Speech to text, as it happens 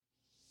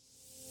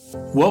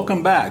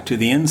Welcome back to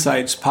the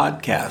Insights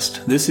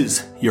Podcast. This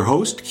is your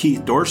host,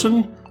 Keith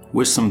Dorson,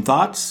 with some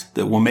thoughts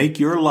that will make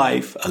your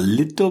life a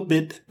little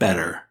bit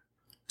better.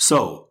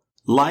 So,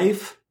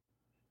 life,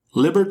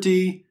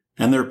 liberty,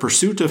 and their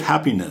pursuit of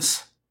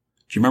happiness.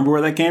 Do you remember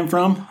where that came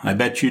from? I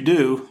bet you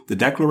do. The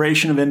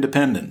Declaration of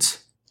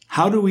Independence.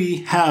 How do we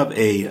have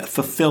a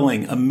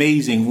fulfilling,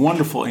 amazing,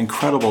 wonderful,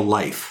 incredible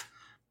life?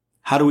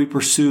 How do we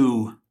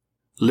pursue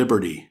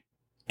liberty?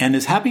 And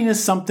is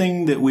happiness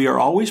something that we are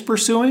always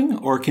pursuing,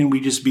 or can we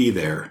just be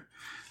there?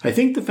 I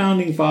think the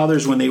founding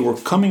fathers, when they were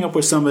coming up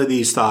with some of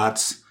these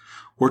thoughts,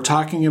 were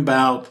talking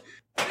about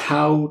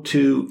how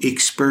to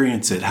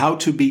experience it, how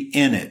to be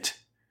in it.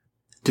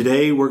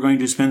 Today, we're going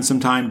to spend some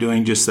time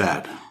doing just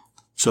that.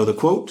 So the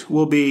quote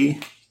will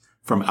be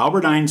from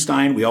Albert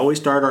Einstein. We always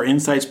start our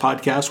Insights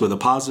podcast with a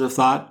positive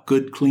thought,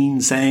 good,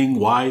 clean saying,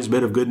 wise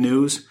bit of good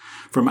news.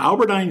 From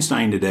Albert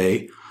Einstein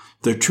today,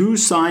 the true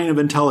sign of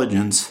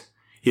intelligence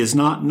is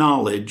not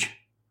knowledge,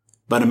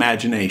 but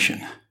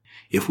imagination.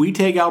 If we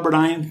take Albert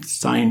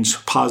Einstein's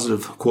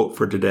positive quote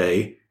for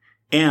today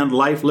and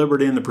life,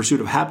 liberty, and the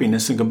pursuit of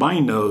happiness and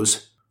combine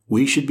those,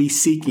 we should be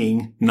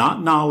seeking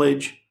not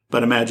knowledge,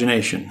 but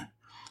imagination.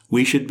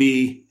 We should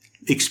be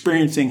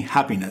experiencing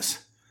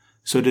happiness.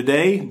 So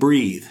today,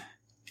 breathe.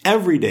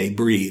 Every day,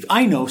 breathe.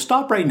 I know,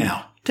 stop right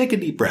now. Take a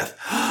deep breath.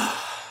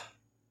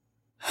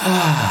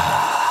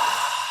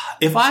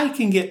 If I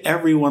can get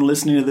everyone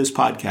listening to this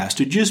podcast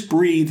to just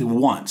breathe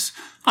once,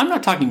 I'm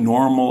not talking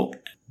normal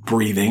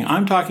breathing.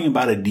 I'm talking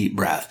about a deep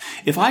breath.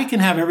 If I can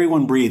have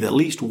everyone breathe at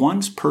least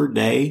once per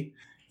day,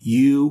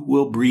 you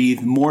will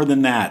breathe more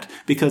than that,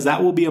 because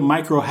that will be a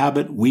micro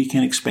habit we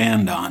can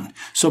expand on.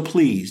 So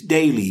please,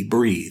 daily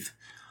breathe.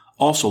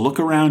 Also,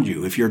 look around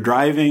you. If you're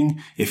driving,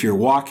 if you're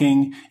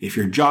walking, if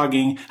you're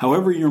jogging,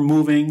 however you're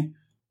moving,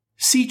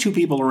 see two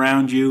people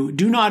around you.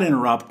 Do not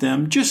interrupt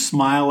them. Just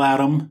smile at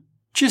them.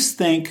 Just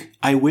think,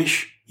 I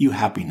wish you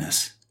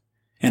happiness.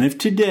 And if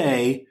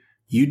today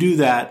you do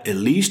that at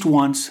least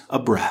once a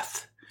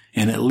breath,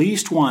 and at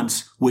least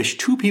once wish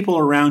two people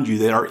around you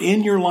that are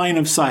in your line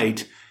of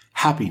sight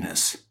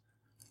happiness,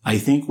 I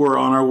think we're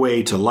on our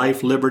way to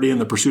life, liberty, and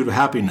the pursuit of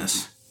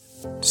happiness.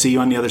 See you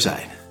on the other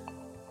side.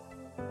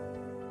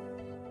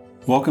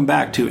 Welcome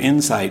back to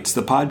Insights,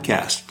 the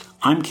podcast.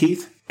 I'm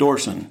Keith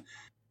Dorson.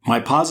 My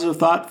positive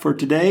thought for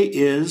today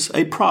is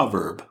a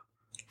proverb.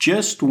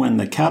 Just when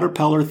the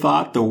caterpillar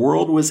thought the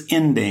world was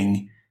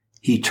ending,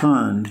 he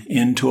turned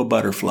into a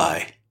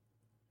butterfly.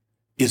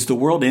 Is the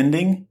world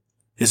ending?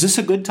 Is this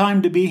a good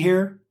time to be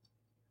here?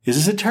 Is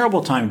this a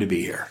terrible time to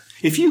be here?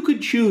 If you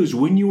could choose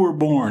when you were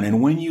born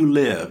and when you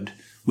lived,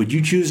 would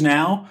you choose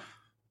now?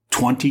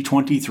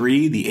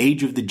 2023, the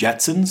age of the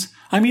Jetsons?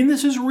 I mean,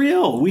 this is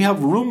real. We have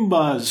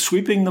Roombas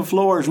sweeping the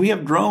floors. We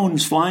have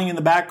drones flying in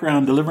the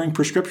background delivering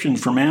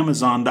prescriptions from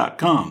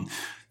Amazon.com.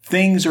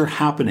 Things are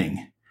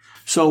happening.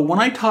 So when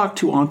I talk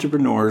to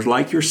entrepreneurs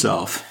like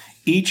yourself,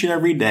 each and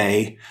every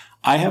day,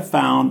 I have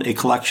found a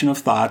collection of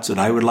thoughts that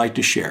I would like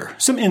to share.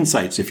 Some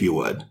insights, if you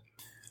would.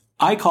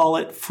 I call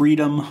it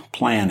freedom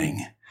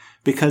planning,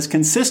 because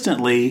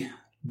consistently,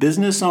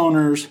 business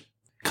owners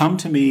come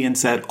to me and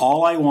said,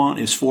 all I want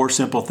is four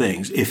simple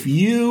things. If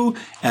you,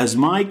 as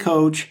my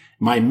coach,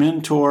 my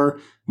mentor,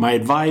 my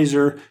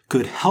advisor,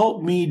 could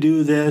help me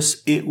do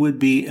this, it would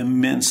be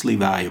immensely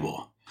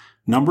valuable.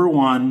 Number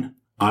one,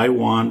 I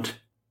want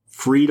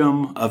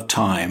freedom of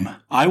time.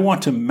 I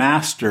want to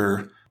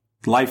master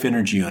life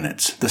energy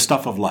units, the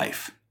stuff of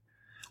life.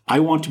 I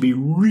want to be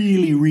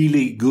really,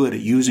 really good at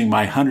using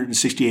my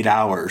 168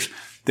 hours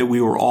that we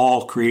were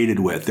all created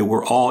with, that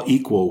we're all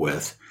equal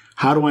with.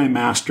 How do I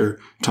master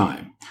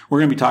time? We're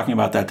going to be talking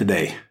about that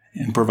today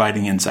and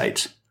providing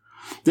insights.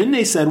 Then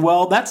they said,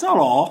 well, that's not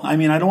all. I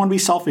mean, I don't want to be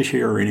selfish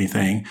here or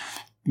anything.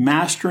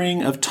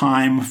 Mastering of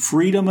time,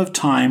 freedom of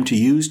time to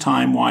use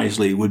time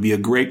wisely would be a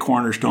great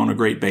cornerstone, a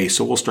great base.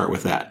 So we'll start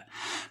with that.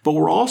 But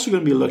we're also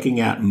going to be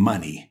looking at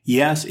money.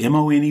 Yes,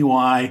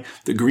 M-O-N-E-Y,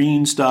 the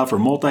green stuff or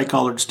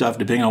multicolored stuff,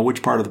 depending on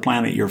which part of the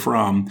planet you're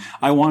from.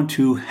 I want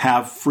to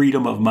have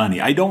freedom of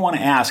money. I don't want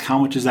to ask, how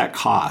much does that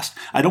cost?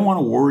 I don't want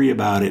to worry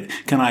about it.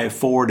 Can I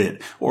afford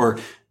it? Or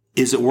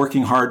is it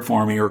working hard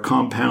for me or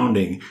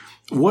compounding?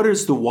 What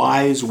is the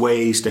wise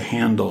ways to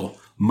handle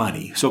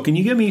money? So can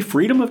you give me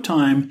freedom of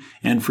time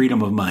and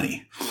freedom of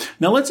money?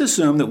 Now let's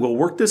assume that we'll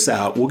work this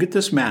out. We'll get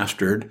this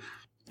mastered.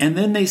 And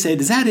then they say,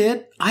 is that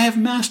it? I have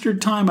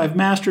mastered time. I've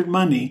mastered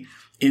money.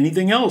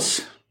 Anything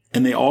else?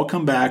 And they all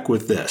come back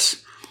with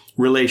this.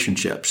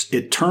 Relationships.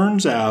 It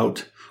turns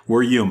out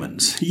we're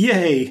humans.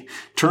 Yay!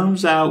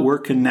 Turns out we're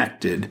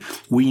connected.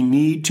 We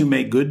need to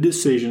make good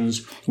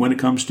decisions when it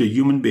comes to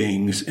human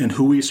beings and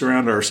who we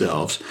surround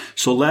ourselves.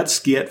 So let's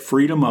get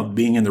freedom of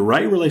being in the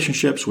right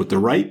relationships with the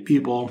right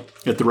people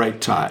at the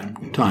right time.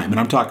 And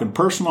I'm talking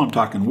personal, I'm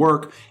talking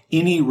work,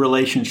 any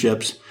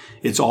relationships.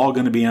 It's all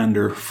going to be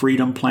under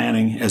freedom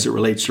planning as it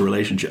relates to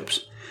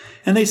relationships.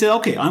 And they say,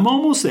 okay, I'm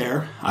almost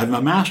there. I'm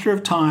a master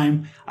of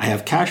time. I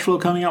have cash flow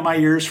coming out my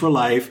ears for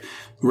life.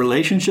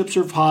 Relationships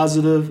are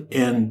positive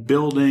and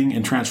building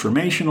and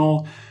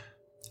transformational.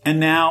 And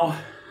now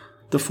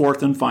the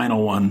fourth and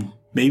final one,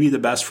 maybe the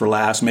best for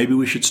last. Maybe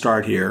we should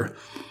start here.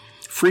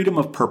 Freedom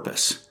of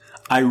purpose.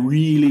 I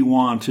really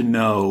want to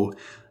know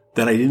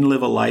that I didn't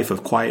live a life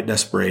of quiet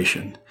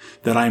desperation,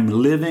 that I'm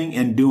living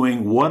and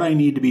doing what I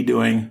need to be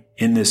doing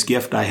in this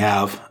gift I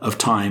have of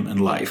time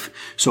and life.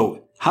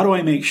 So how do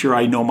I make sure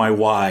I know my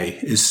why,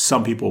 as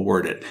some people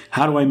word it?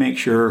 How do I make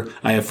sure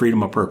I have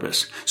freedom of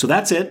purpose? So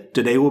that's it.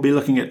 Today we'll be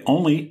looking at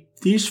only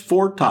these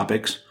 4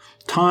 topics: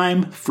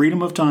 time,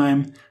 freedom of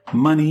time,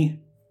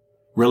 money,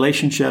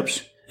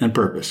 relationships, and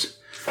purpose.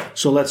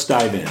 So let's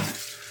dive in.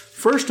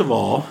 First of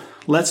all,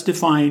 let's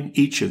define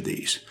each of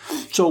these.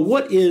 So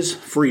what is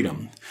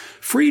freedom?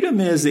 Freedom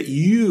is that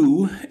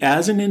you,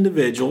 as an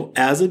individual,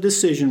 as a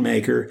decision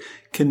maker,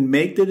 can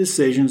make the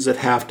decisions that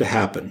have to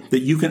happen, that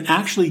you can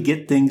actually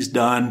get things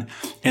done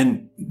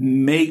and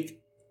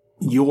make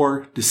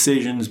your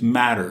decisions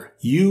matter.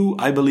 You,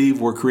 I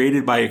believe, were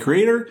created by a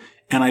creator,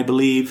 and I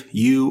believe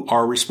you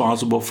are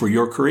responsible for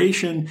your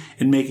creation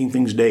and making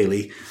things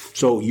daily.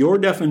 So your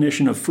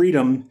definition of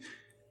freedom,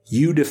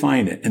 you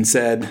define it and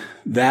said,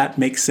 that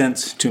makes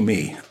sense to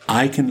me.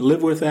 I can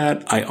live with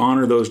that. I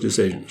honor those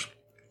decisions.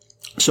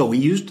 So we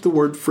used the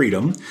word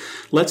freedom.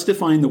 Let's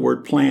define the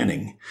word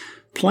planning.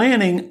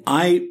 Planning,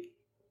 I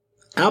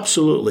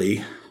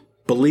absolutely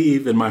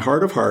believe in my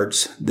heart of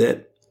hearts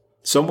that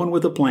someone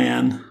with a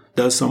plan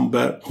does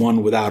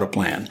someone without a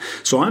plan.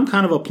 So I'm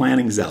kind of a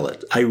planning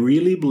zealot. I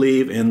really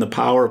believe in the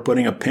power of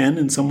putting a pen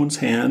in someone's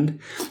hand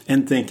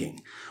and thinking.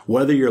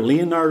 Whether you're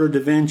Leonardo da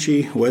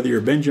Vinci, whether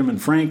you're Benjamin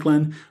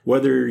Franklin,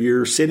 whether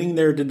you're sitting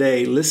there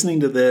today listening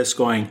to this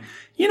going,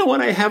 you know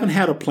what, I haven't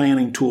had a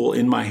planning tool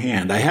in my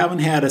hand. I haven't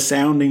had a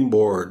sounding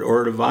board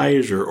or an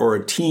advisor or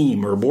a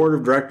team or a board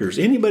of directors,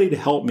 anybody to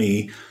help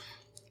me.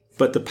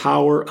 But the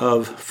power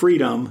of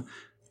freedom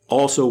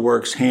also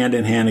works hand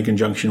in hand in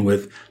conjunction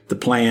with the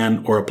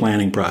plan or a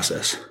planning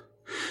process.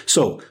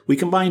 So we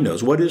combine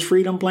those. What is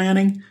freedom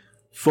planning?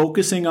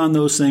 Focusing on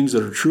those things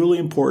that are truly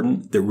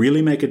important, that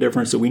really make a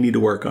difference, that we need to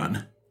work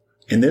on.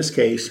 In this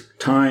case,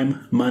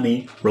 time,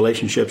 money,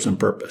 relationships, and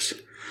purpose.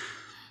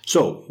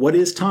 So what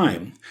is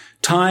time?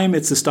 Time,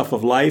 it's the stuff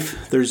of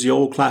life. There's the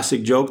old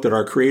classic joke that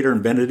our creator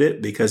invented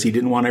it because he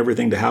didn't want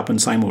everything to happen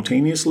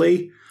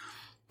simultaneously.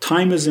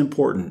 Time is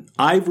important.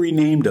 I've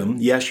renamed them.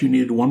 Yes, you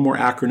needed one more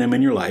acronym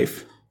in your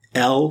life.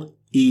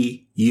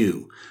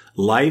 LEU.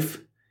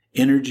 Life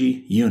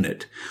Energy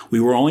Unit. We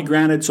were only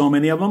granted so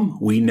many of them.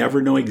 We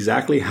never know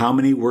exactly how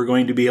many we're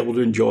going to be able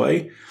to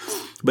enjoy.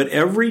 But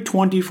every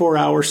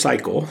 24-hour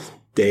cycle,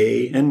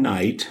 day and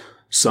night,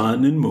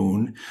 sun and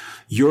moon,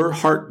 your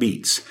heart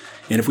beats.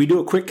 And if we do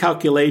a quick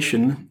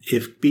calculation,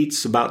 if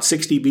beats about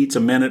 60 beats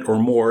a minute or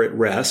more at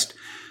rest,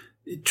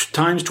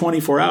 times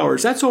 24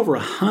 hours, that's over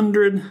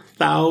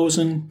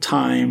 100,000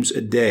 times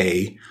a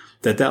day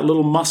that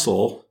little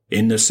muscle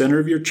in the center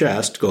of your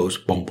chest goes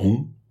boom,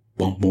 boom,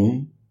 boom,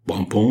 boom,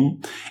 boom,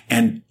 boom,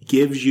 and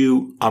gives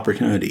you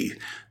opportunity.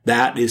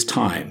 That is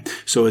time.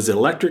 So is it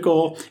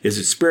electrical? Is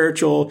it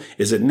spiritual?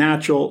 Is it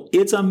natural?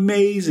 It's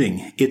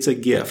amazing. It's a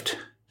gift.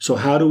 So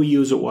how do we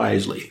use it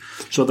wisely?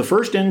 So the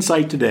first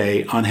insight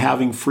today on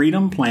having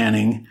freedom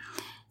planning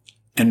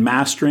and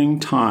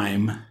mastering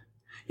time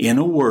in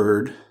a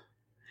word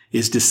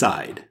is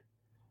decide.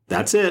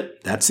 That's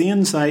it. That's the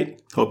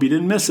insight. Hope you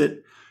didn't miss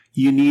it.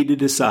 You need to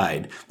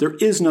decide. There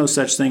is no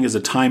such thing as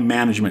a time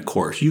management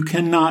course. You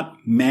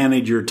cannot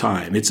manage your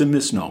time. It's a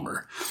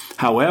misnomer.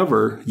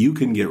 However, you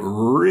can get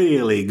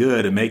really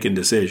good at making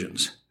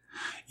decisions.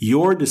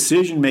 Your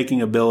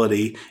decision-making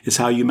ability is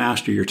how you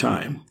master your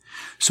time.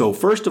 So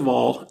first of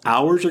all,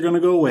 hours are going to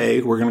go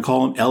away. We're going to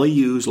call them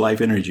LEUs,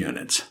 life energy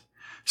units.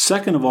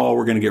 Second of all,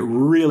 we're going to get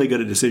really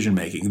good at decision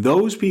making.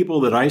 Those people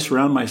that I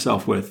surround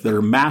myself with that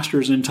are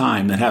masters in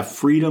time, that have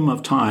freedom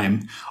of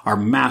time, are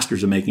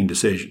masters of making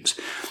decisions.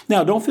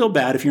 Now, don't feel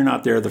bad if you're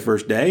not there the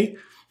first day.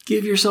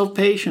 Give yourself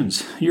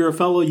patience. You're a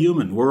fellow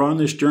human. We're on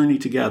this journey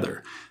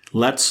together.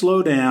 Let's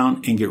slow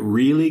down and get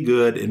really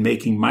good at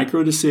making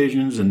micro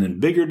decisions and then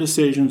bigger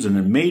decisions and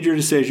then major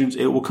decisions.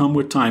 It will come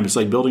with time. It's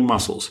like building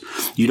muscles.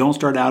 You don't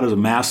start out as a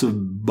massive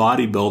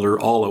bodybuilder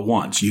all at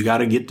once. You got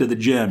to get to the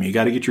gym. You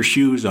got to get your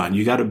shoes on.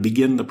 You got to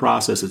begin the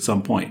process at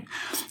some point.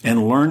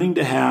 And learning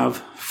to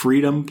have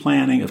freedom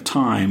planning of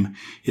time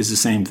is the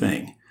same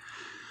thing.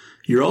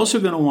 You're also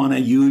going to want to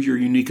use your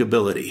unique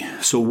ability.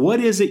 So what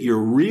is it you're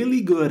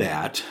really good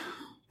at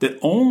that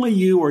only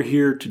you are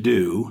here to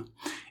do?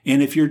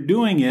 And if you're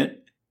doing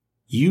it,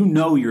 you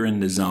know you're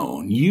in the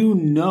zone. You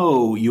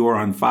know you're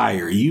on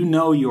fire. You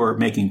know you're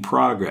making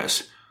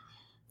progress.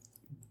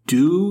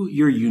 Do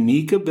your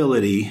unique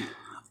ability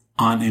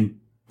on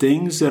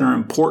things that are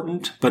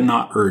important but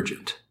not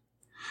urgent.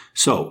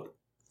 So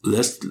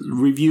let's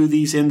review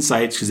these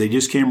insights because they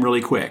just came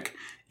really quick.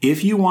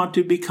 If you want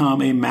to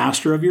become a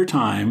master of your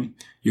time,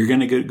 you're going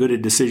to get good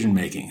at decision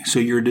making. So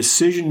your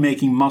decision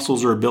making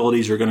muscles or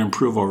abilities are going to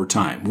improve over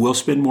time. We'll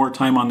spend more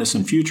time on this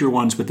in future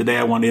ones, but today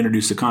I want to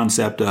introduce the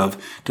concept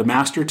of to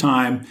master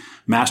time,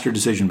 master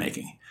decision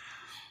making.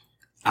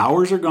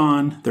 Hours are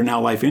gone. They're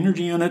now life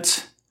energy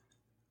units.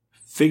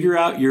 Figure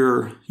out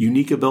your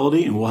unique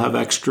ability, and we'll have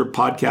extra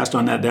podcast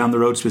on that down the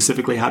road,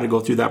 specifically how to go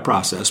through that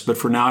process. But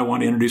for now, I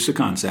want to introduce the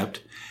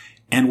concept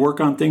and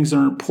work on things that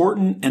are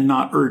important and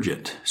not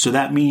urgent. So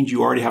that means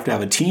you already have to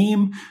have a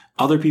team.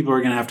 Other people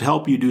are going to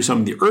help you do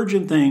some of the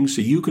urgent things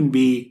so you can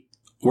be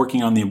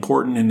working on the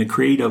important and the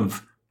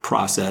creative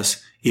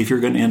process if you're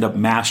going to end up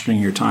mastering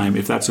your time,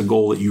 if that's a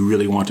goal that you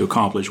really want to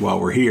accomplish while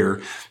we're here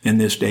in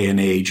this day and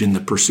age in the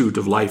pursuit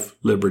of life,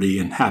 liberty,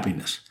 and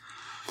happiness.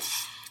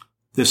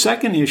 The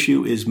second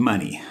issue is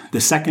money,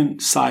 the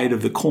second side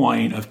of the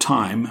coin of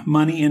time.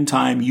 Money and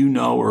time, you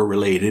know, are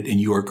related, and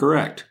you are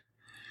correct.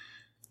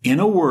 In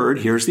a word,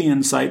 here's the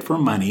insight for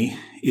money.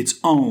 It's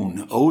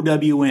own,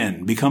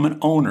 O-W-N. Become an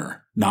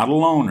owner, not a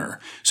loaner.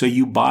 So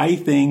you buy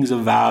things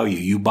of value.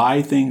 You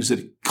buy things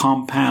that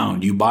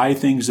compound. You buy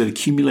things that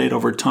accumulate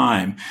over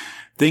time,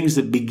 things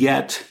that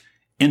beget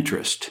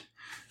interest.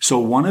 So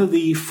one of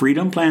the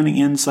freedom planning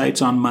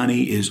insights on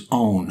money is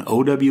own,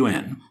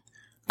 O-W-N.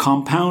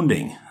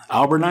 Compounding.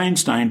 Albert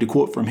Einstein, to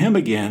quote from him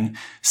again,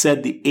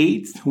 said the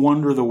eighth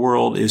wonder of the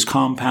world is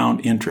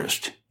compound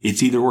interest.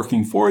 It's either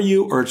working for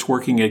you or it's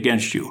working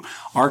against you.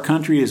 Our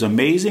country is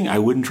amazing. I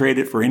wouldn't trade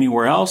it for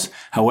anywhere else.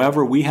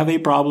 However, we have a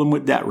problem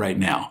with debt right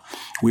now.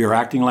 We are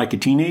acting like a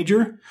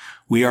teenager.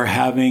 We are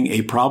having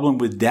a problem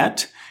with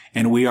debt,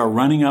 and we are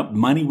running up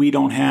money we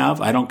don't have.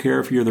 I don't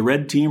care if you're the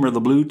red team or the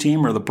blue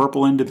team or the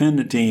purple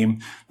independent team.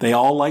 They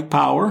all like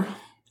power.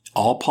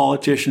 All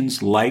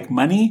politicians like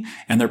money,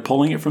 and they're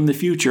pulling it from the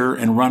future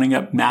and running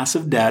up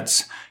massive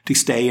debts to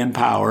stay in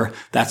power.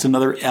 That's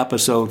another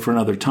episode for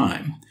another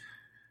time.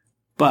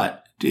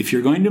 But if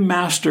you're going to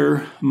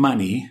master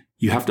money,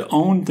 you have to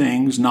own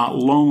things, not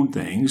loan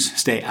things.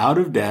 Stay out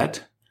of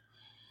debt.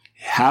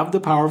 Have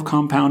the power of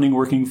compounding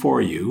working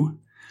for you.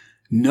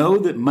 Know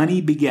that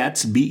money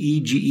begets,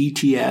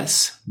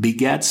 B-E-G-E-T-S,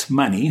 begets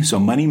money. So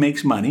money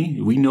makes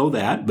money. We know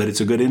that, but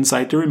it's a good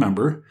insight to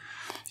remember.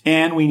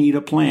 And we need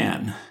a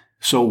plan.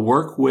 So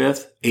work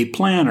with a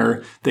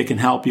planner that can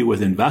help you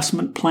with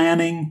investment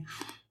planning,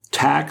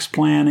 tax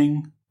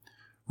planning,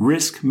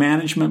 risk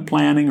management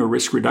planning or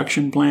risk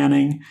reduction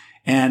planning,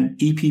 and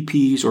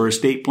EPPs or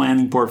estate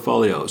planning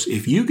portfolios.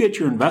 If you get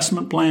your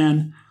investment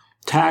plan,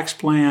 tax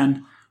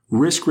plan,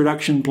 risk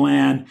reduction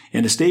plan,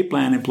 and estate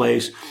plan in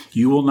place,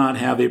 you will not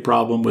have a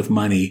problem with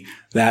money.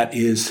 That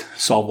is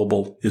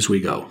solvable as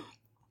we go.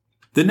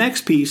 The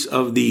next piece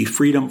of the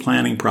freedom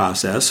planning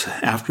process,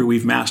 after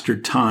we've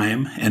mastered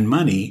time and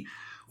money,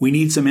 we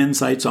need some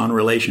insights on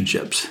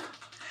relationships.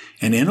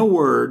 And in a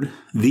word,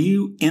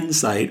 the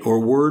insight or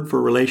word for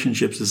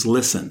relationships is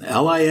listen.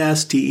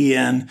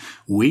 L-I-S-T-E-N.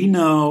 We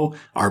know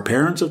our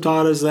parents have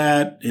taught us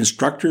that.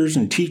 Instructors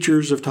and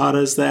teachers have taught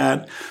us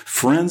that.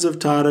 Friends have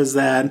taught us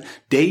that.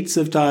 Dates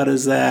have taught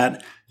us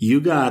that. You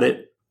got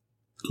it.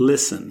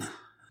 Listen.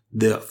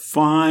 The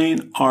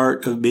fine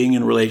art of being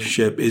in a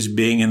relationship is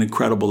being an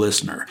incredible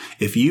listener.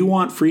 If you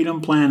want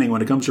freedom planning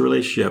when it comes to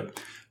relationship,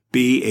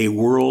 be a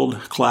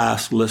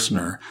world-class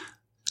listener.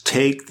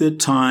 Take the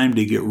time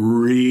to get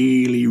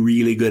really,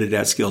 really good at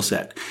that skill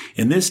set.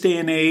 In this day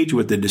and age,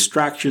 with the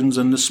distractions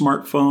and the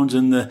smartphones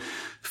and the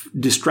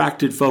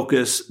distracted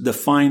focus, the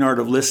fine art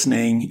of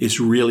listening is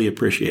really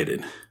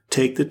appreciated.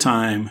 Take the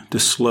time to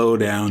slow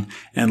down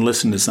and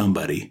listen to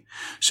somebody.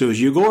 So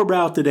as you go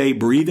about the day,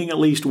 breathing at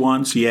least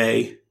once,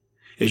 yay.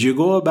 As you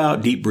go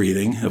about deep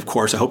breathing, of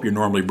course, I hope you're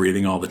normally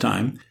breathing all the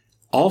time.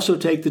 Also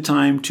take the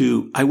time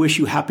to, I wish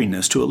you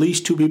happiness to at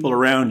least two people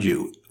around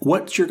you.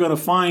 What you're going to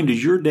find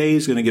is your day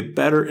is going to get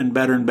better and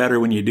better and better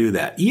when you do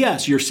that.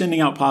 Yes, you're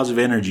sending out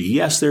positive energy.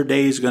 Yes, their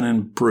day is going to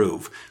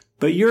improve.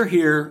 But you're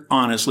here,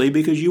 honestly,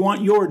 because you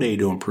want your day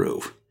to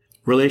improve.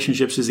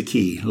 Relationships is a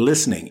key.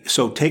 Listening.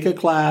 So take a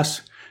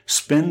class,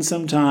 spend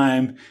some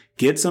time,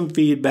 get some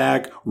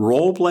feedback,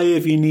 role play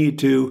if you need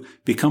to,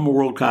 become a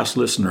world-class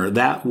listener.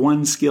 That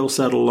one skill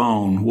set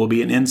alone will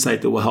be an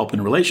insight that will help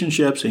in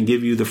relationships and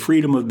give you the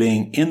freedom of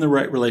being in the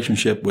right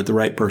relationship with the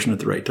right person at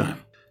the right time.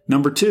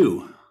 Number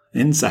 2,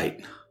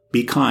 insight.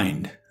 Be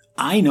kind.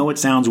 I know it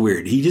sounds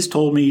weird. He just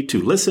told me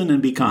to listen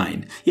and be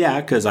kind.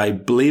 Yeah, because I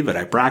believe it.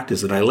 I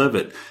practice it. I live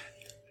it.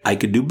 I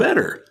could do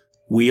better.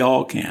 We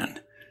all can.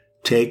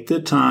 Take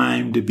the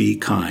time to be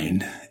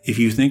kind. If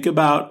you think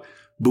about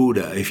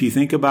Buddha, if you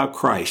think about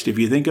Christ, if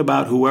you think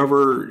about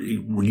whoever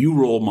you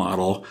role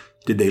model,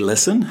 did they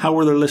listen? How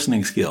were their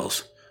listening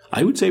skills?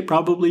 I would say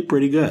probably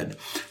pretty good.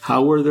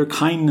 How were their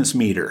kindness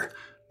meter?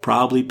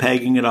 Probably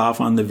pegging it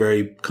off on the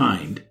very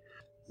kind.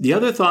 The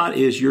other thought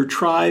is your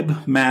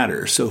tribe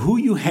matters. So who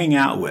you hang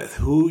out with,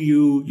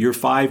 your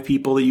 5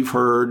 people that you've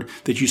heard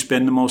that you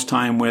spend the most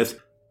time with,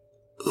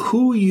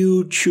 who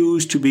you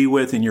choose to be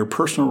with in your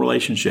personal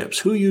relationships,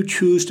 who you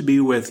choose to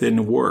be with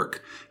in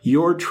work.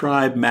 Your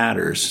tribe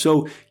matters.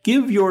 So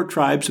give your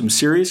tribe some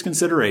serious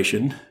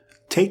consideration.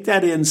 Take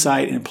that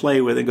insight and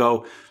play with it and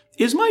go,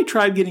 is my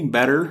tribe getting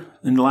better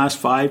in the last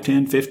 5,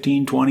 10,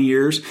 15, 20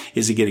 years?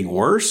 Is it getting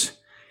worse?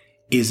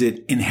 Is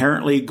it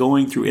inherently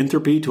going through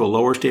entropy to a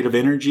lower state of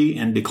energy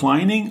and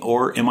declining,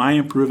 or am I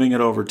improving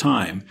it over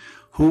time?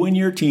 Who in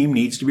your team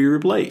needs to be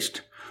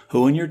replaced?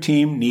 Who in your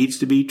team needs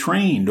to be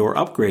trained or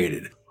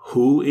upgraded?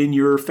 Who in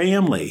your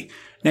family?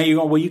 Now you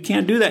go, well, you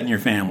can't do that in your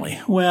family.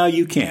 Well,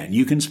 you can.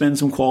 You can spend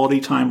some quality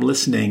time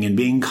listening and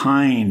being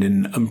kind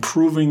and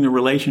improving the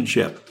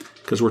relationship,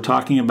 because we're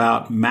talking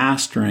about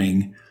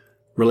mastering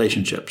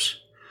relationships.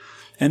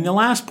 And the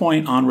last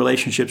point on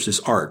relationships is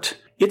art.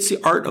 It's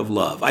the art of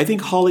love. I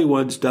think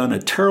Hollywood's done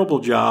a terrible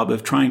job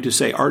of trying to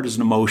say art is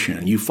an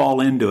emotion. You fall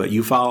into it.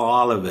 You follow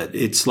all of it.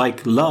 It's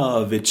like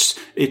love.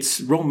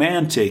 It's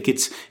romantic.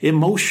 It's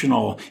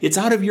emotional. It's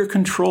out of your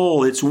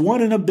control. It's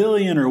 1 in a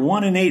billion or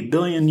 1 in 8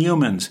 billion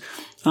humans.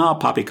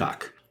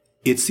 Poppycock.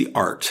 It's the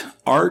art.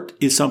 Art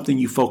is something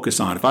you focus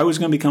on. If I was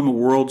going to become a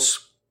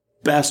world's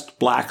best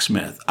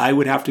blacksmith, I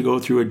would have to go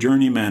through a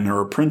journeyman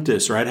or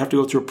apprentice, or I'd have to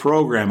go through a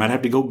program. I'd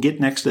have to go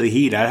get next to the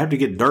heat. I'd have to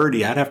get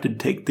dirty. I'd have to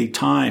take the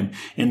time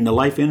and the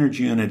life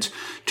energy units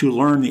to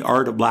learn the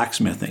art of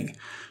blacksmithing.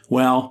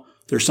 Well,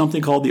 there's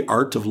something called the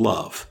art of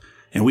love.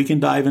 And we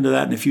can dive into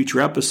that in a future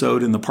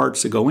episode in the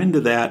parts that go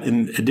into that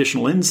and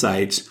additional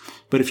insights.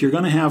 But if you're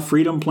going to have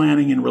freedom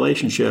planning in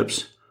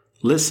relationships,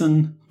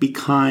 listen, be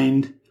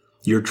kind,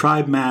 your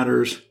tribe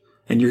matters,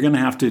 and you're going to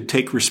have to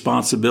take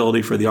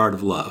responsibility for the art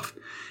of love.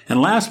 And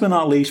last but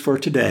not least for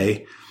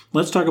today,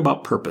 let's talk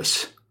about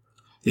purpose.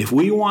 If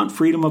we want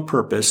freedom of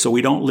purpose so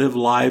we don't live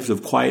lives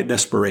of quiet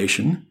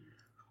desperation,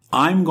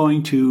 I'm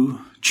going to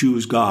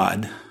choose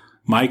God,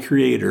 my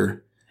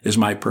Creator, as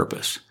my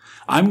purpose.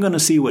 I'm going to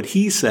see what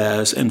He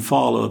says and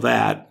follow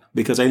that,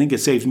 because I think it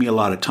saves me a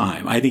lot of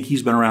time. I think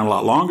He's been around a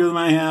lot longer than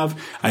I have.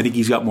 I think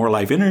He's got more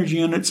life energy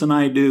units than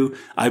I do.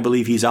 I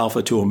believe He's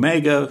Alpha to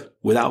Omega,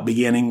 without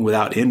beginning,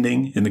 without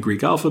ending in the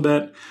Greek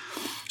alphabet.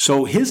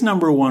 So His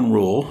number one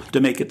rule, to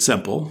make it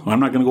simple,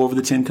 I'm not going to go over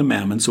the 10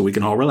 Commandments so we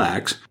can all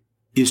relax,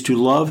 is to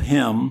love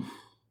Him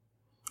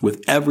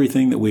with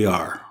everything that we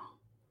are.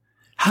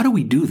 How do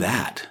we do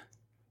that?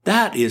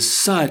 That is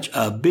such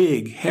a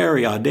big,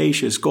 hairy,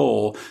 audacious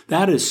goal.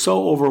 That is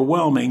so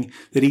overwhelming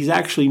that He's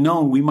actually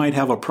known we might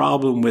have a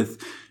problem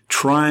with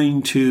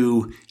trying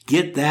to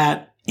get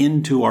that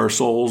into our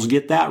souls,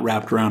 get that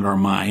wrapped around our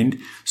mind.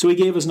 So He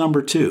gave us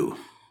number 2.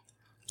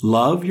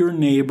 Love your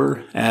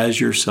neighbor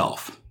as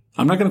yourself.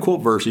 I'm not going to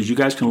quote verses. You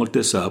guys can look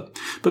this up.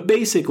 But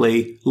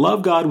basically,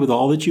 love God with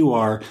all that you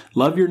are.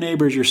 Love your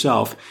neighbor as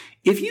yourself.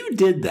 If you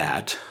did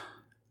that,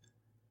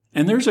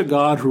 and there's a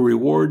God who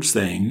rewards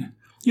things,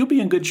 you'll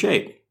be in good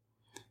shape.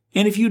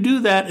 And if you do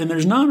that and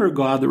there's not a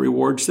God that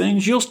rewards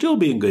things, you'll still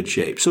be in good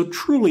shape. So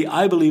truly,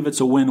 I believe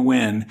it's a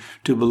win-win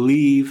to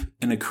believe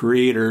in a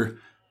Creator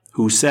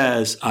who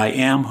says, I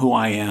am who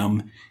I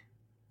am.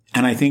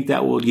 And I think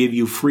that will give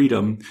you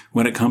freedom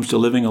when it comes to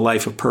living a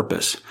life of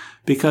purpose.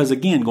 Because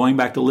again, going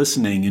back to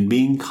listening and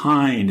being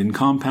kind and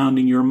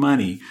compounding your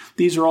money,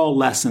 these are all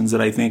lessons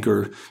that I think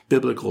are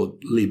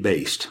biblically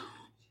based.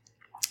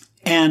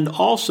 And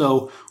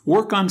also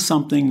work on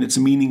something that's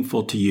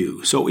meaningful to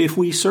you. So if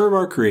we serve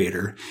our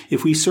Creator,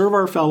 if we serve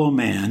our fellow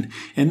man,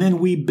 and then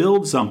we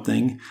build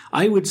something,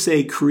 I would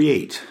say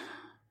create.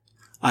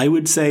 I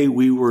would say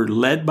we were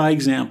led by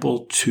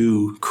example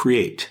to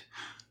create.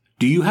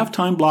 Do you have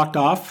time blocked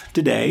off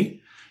today?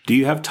 Do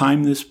you have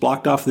time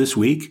blocked off this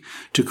week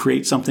to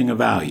create something of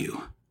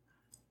value?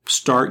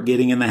 Start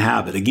getting in the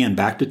habit. Again,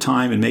 back to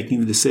time and making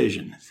the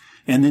decision.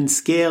 And then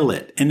scale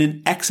it, and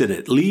then exit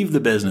it, leave the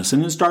business,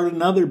 and then start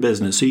another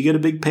business so you get a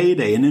big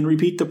payday, and then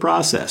repeat the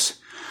process.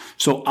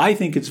 So I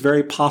think it's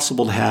very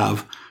possible to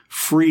have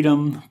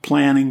freedom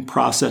planning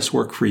process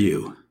work for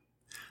you.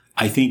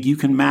 I think you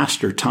can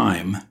master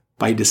time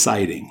by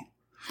deciding.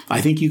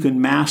 I think you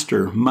can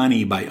master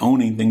money by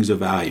owning things of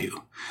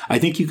value. I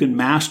think you can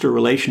master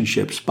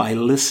relationships by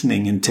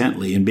listening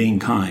intently and being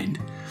kind.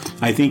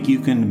 I think you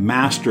can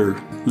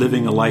master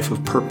living a life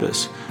of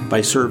purpose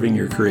by serving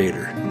your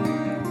Creator.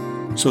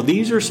 So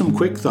these are some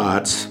quick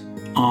thoughts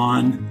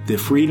on the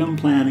freedom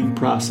planning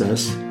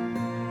process.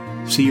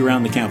 See you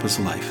around the campus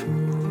of life.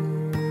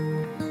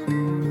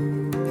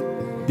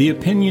 The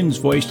opinions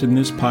voiced in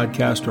this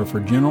podcast are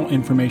for general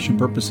information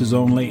purposes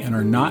only and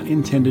are not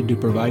intended to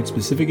provide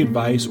specific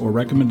advice or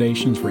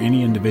recommendations for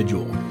any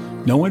individual.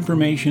 No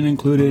information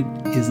included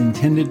is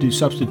intended to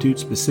substitute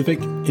specific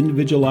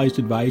individualized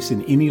advice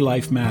in any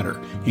life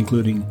matter,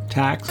 including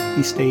tax,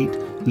 estate,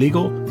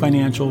 legal,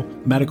 financial,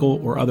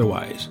 medical, or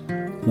otherwise.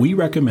 We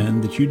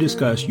recommend that you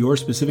discuss your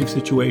specific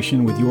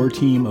situation with your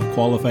team of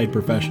qualified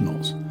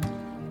professionals.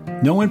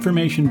 No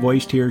information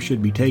voiced here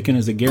should be taken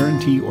as a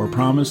guarantee or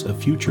promise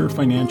of future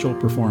financial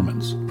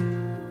performance.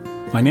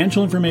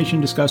 Financial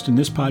information discussed in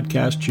this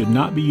podcast should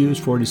not be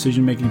used for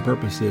decision-making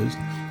purposes,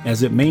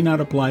 as it may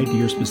not apply to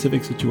your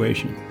specific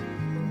situation.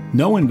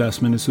 No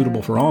investment is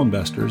suitable for all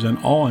investors, and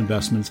all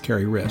investments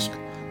carry risk.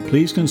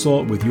 Please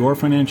consult with your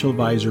financial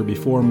advisor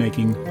before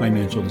making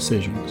financial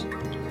decisions.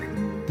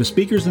 The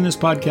speakers in this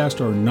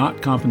podcast are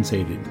not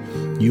compensated.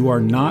 You are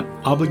not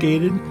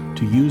obligated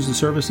to use the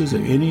services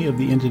of any of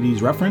the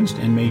entities referenced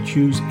and may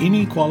choose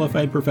any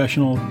qualified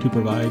professional to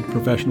provide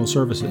professional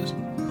services.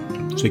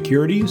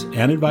 Securities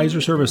and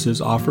advisor services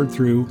offered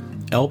through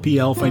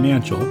LPL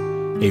Financial,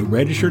 a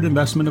registered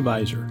investment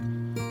advisor.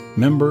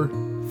 Member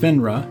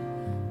FINRA,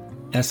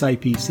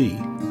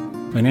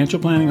 SIPC. Financial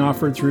planning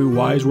offered through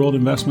Wise World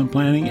Investment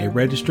Planning, a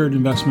registered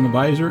investment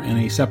advisor, and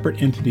a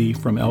separate entity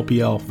from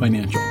LPL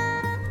Financial.